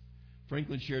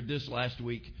 Franklin shared this last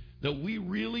week, that we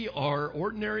really are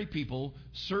ordinary people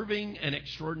serving an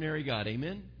extraordinary God.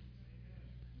 Amen?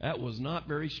 That was not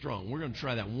very strong. We're going to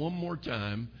try that one more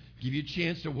time, give you a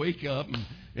chance to wake up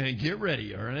and get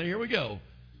ready. All right, here we go.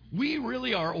 We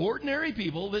really are ordinary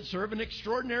people that serve an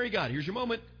extraordinary God. Here's your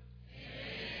moment.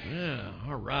 Yeah,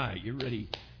 all right, you're ready.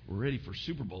 We're ready for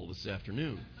Super Bowl this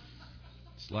afternoon.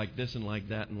 It's like this and like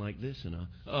that and like this. And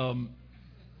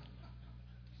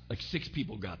like 6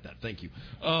 people got that. Thank you.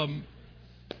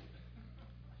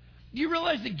 Do you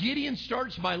realize that Gideon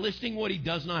starts by listing what he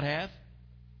does not have?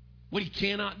 What he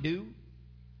cannot do?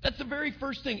 That's the very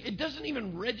first thing. It doesn't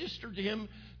even register to him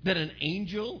that an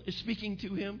angel is speaking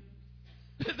to him.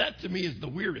 That to me is the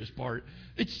weirdest part.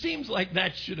 It seems like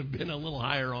that should have been a little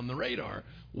higher on the radar.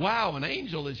 Wow, an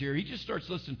angel is here. He just starts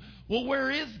listening. Well, where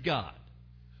is God?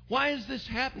 Why is this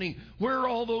happening? Where are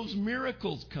all those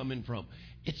miracles coming from?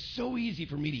 It's so easy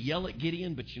for me to yell at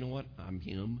Gideon, but you know what? I'm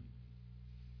him.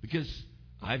 Because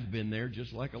I've been there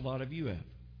just like a lot of you have.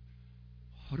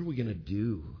 What are we going to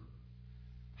do?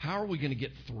 How are we going to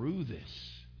get through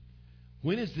this?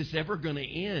 When is this ever going to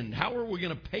end? How are we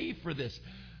going to pay for this?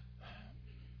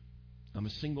 I'm a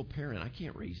single parent. I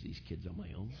can't raise these kids on my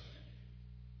own.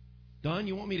 Don,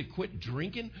 you want me to quit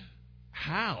drinking?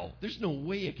 How? There's no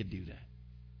way I could do that.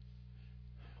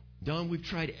 Don, we've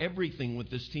tried everything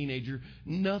with this teenager.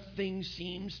 Nothing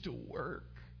seems to work.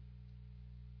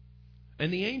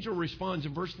 And the angel responds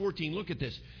in verse 14. Look at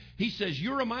this. He says,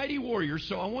 you're a mighty warrior,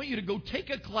 so I want you to go take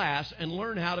a class and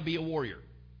learn how to be a warrior.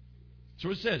 That's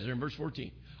what it says there in verse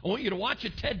 14. I want you to watch a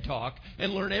TED Talk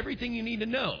and learn everything you need to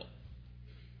know.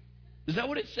 Is that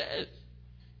what it says?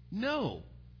 No.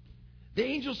 The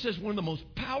angel says one of the most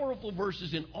powerful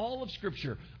verses in all of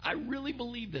Scripture. I really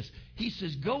believe this. He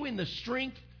says, go in the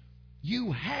strength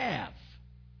you have.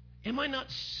 Am I not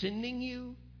sending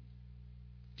you?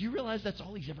 Do you realize that's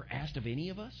all he's ever asked of any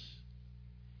of us?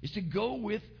 Is to go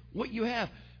with what you have.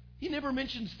 He never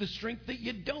mentions the strength that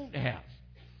you don't have.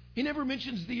 He never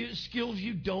mentions the skills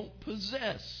you don't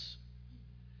possess.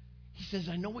 He says,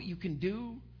 I know what you can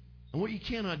do and what you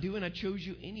cannot do, and I chose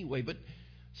you anyway. But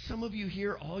some of you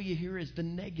here, all you hear is the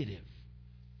negative.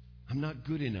 I'm not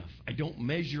good enough. I don't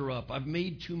measure up. I've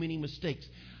made too many mistakes.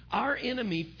 Our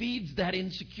enemy feeds that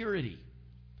insecurity.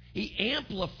 He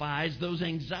amplifies those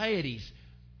anxieties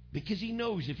because he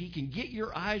knows if he can get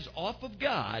your eyes off of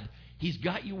God, he's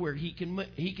got you where he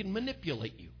can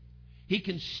manipulate you. He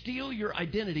can steal your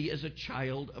identity as a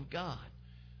child of God.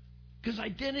 Because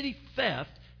identity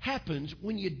theft happens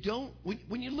when you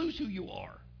lose who you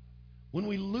are. When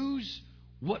we lose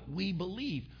what we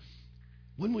believe.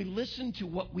 When we listen to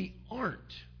what we aren't.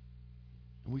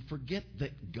 And we forget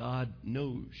that God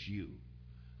knows you.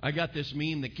 I got this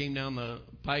meme that came down the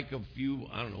pike a few,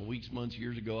 weeks, months,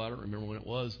 years ago. I don't remember when it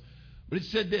was. But it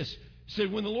said this. It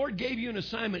said, when the Lord gave you an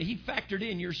assignment, He factored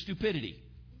in your stupidity.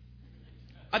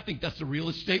 I think that's the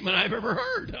realest statement I've ever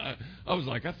heard. I was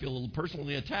like, I feel a little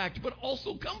personally attacked, but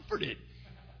also comforted.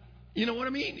 You know what I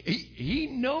mean? He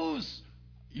knows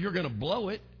you're going to blow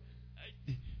it.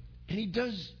 And He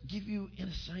does give you an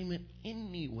assignment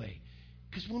anyway.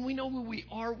 Because when we know who we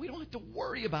are, we don't have to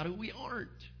worry about who we aren't.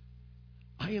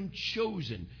 I am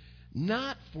chosen,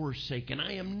 not forsaken.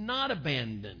 I am not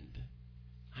abandoned.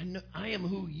 I am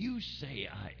who you say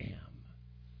I am.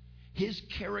 His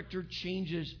character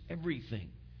changes everything.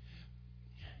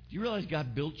 Do you realize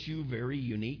God built you very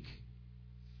unique?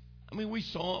 I mean, we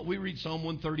read Psalm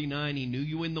 139. He knew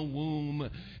you in the womb.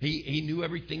 He knew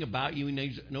everything about you.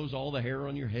 He knows all the hair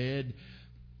on your head.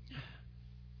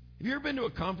 Have you ever been to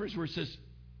a conference where it says,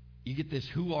 you get this,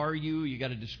 who are you? You got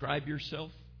to describe yourself.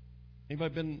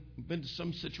 Anybody been to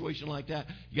some situation like that?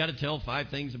 You got to tell 5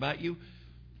 things about you.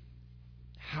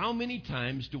 How many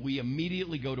times do we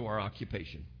immediately go to our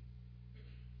occupation?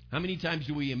 How many times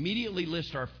do we immediately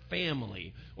list our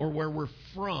family or where we're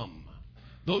from?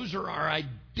 Those are our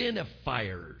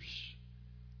identifiers.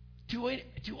 Too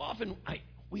often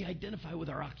we identify with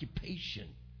our occupation.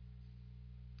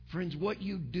 Friends, what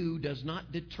you do does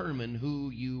not determine who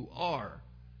you are.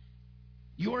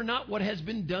 You are not what has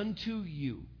been done to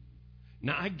you.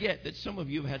 Now, I get that some of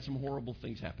you have had some horrible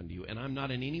things happen to you, and I'm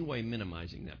not in any way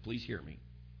minimizing that. Please hear me.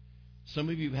 Some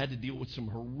of you have had to deal with some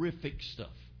horrific stuff.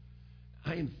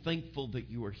 I am thankful that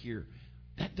you are here.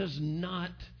 That does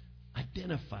not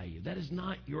identify you. That is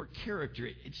not your character.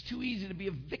 It's too easy to be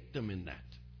a victim in that.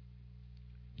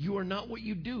 You are not what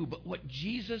you do, but what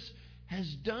Jesus has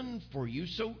done for you.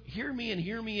 So hear me, and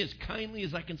hear me as kindly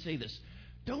as I can say this.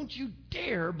 Don't you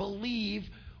dare believe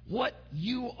what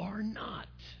you are not.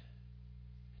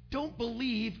 Don't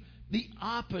believe the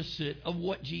opposite of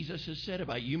what Jesus has said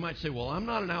about you. You might say, well, I'm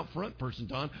not an out front person,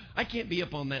 Don. I can't be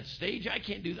up on that stage. I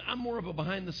can't do that. I'm more of a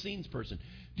behind the scenes person.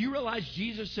 Do you realize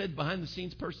Jesus said behind the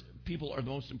scenes people are the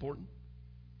most important?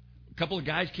 A couple of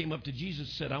guys came up to Jesus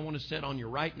and said, I want to sit on your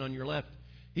right and on your left.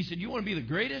 He said, you want to be the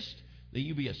greatest? Then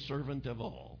you be a servant of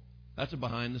all. That's a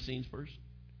behind the scenes person.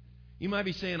 You might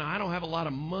be saying, I don't have a lot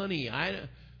of money.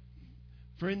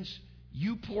 Friends,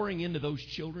 you pouring into those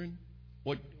children,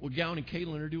 what Gowan and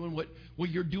Caitlin are doing, what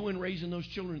you're doing raising those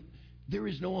children, there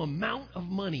is no amount of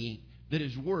money that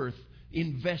is worth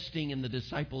investing in the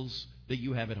disciples that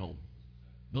you have at home.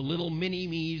 The little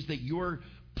mini-me's that you're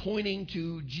pointing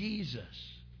to Jesus.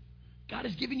 God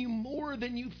has given you more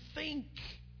than you think.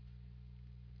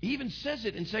 He even says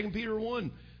it in 2 Peter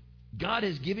 1. God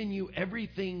has given you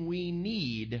everything we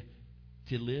need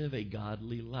to live a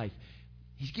godly life.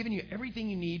 He's given you everything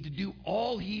you need to do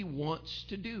all He wants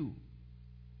to do.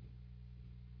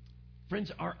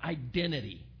 Friends, our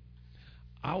identity,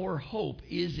 our hope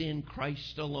is in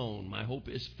Christ alone. My hope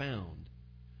is found.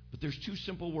 But there's two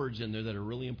simple words in there that are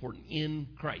really important. In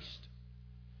Christ.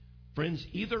 Friends,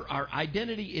 either our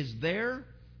identity is there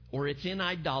or it's in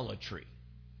idolatry.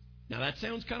 Now, that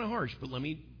sounds kind of harsh, but let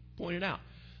me point it out.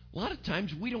 A lot of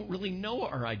times we don't really know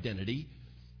our identity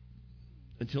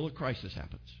until a crisis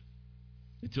happens.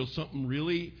 Until something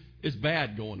really is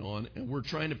bad going on and we're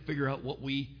trying to figure out what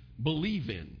we believe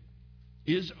in.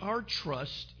 Is our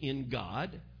trust in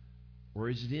God or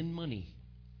is it in money?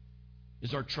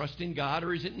 Is our trust in God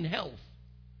or is it in health?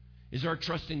 Is our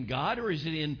trust in God or is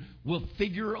it in we'll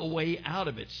figure a way out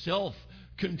of it?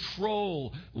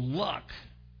 Self-control, luck.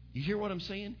 You hear what I'm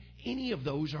saying? Any of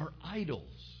those are idols.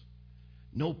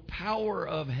 No power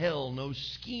of hell, no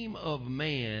scheme of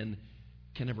man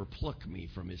can ever pluck me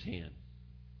from His hand.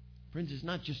 Friends, it's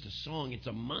not just a song, it's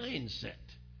a mindset.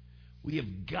 We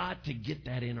have got to get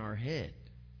that in our head.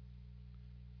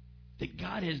 That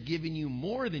God has given you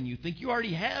more than you think. You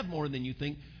already have more than you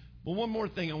think. But one more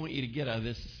thing I want you to get out of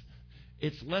this.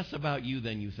 It's less about you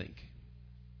than you think.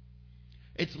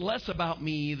 It's less about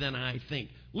me than I think.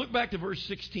 Look back to verse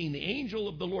 16, the angel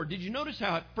of the Lord. Did you notice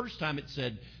how at first time it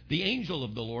said the angel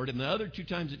of the Lord, and the other two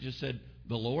times it just said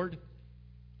the Lord?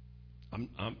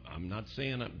 I'm not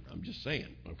saying, I'm just saying,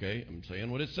 okay? I'm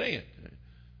saying what it's saying.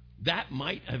 That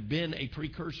might have been a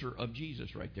precursor of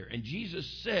Jesus right there. And Jesus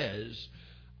says,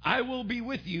 I will be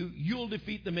with you. You'll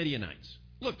defeat the Midianites.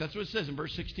 Look, that's what it says in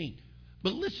verse 16.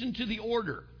 But listen to the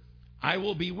order. I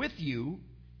will be with you.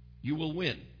 You will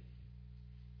win.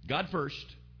 God first,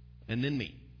 and then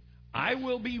me. I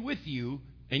will be with you,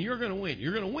 and you're going to win.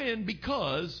 You're going to win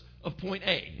because of point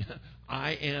A.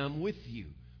 I am with you.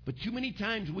 But too many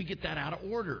times we get that out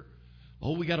of order.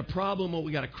 Oh, we got a problem. Oh,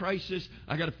 we got a crisis.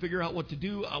 I got to figure out what to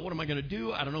do. What am I going to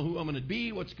do? I don't know who I'm going to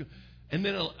be. And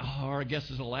then, I guess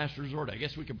as a last resort, I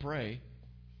guess we can pray.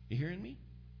 You hearing me?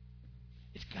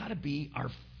 It's got to be our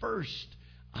first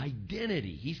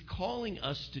identity. He's calling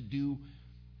us to do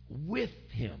with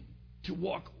Him, to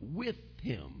walk with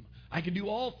Him. I can do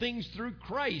all things through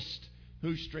Christ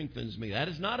who strengthens me. That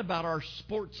is not about our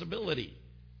sports ability.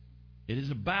 It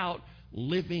is about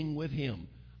living with Him.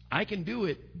 I can do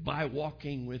it by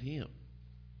walking with Him.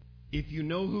 If you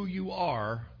know who you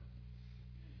are,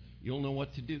 you'll know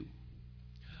what to do.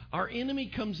 Our enemy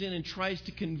comes in and tries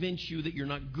to convince you that you're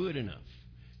not good enough.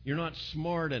 You're not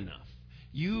smart enough.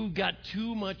 You've got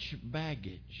too much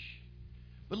baggage.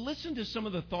 But listen to some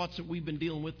of the thoughts that we've been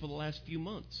dealing with for the last few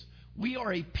months. We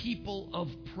are a people of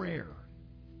prayer.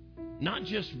 Not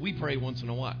just we pray once in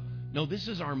a while. No, this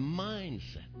is our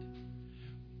mindset.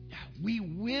 We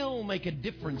will make a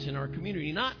difference in our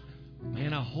community. Not,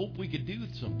 man, I hope we could do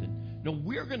something. No,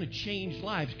 we're going to change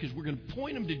lives because we're going to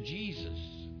point them to Jesus.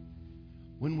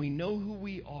 When we know who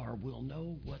we are, we'll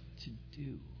know what to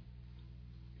do.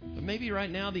 But maybe right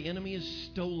now the enemy has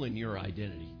stolen your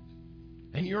identity.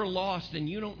 And you're lost and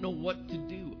you don't know what to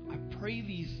do. I pray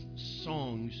these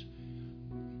songs,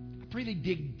 I pray they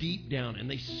dig deep down and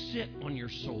they sit on your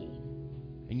soul.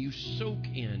 And you soak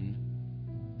in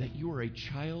that you are a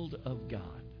child of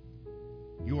God.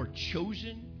 You are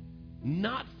chosen,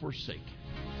 not forsaken.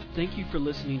 Thank you for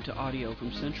listening to audio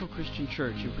from Central Christian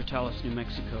Church in Portales, New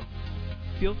Mexico.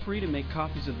 Feel free to make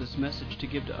copies of this message to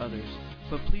give to others,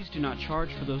 but please do not charge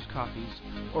for those copies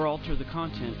or alter the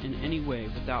content in any way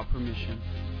without permission.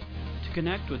 To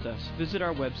connect with us, visit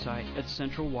our website at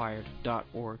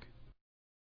centralwired.org.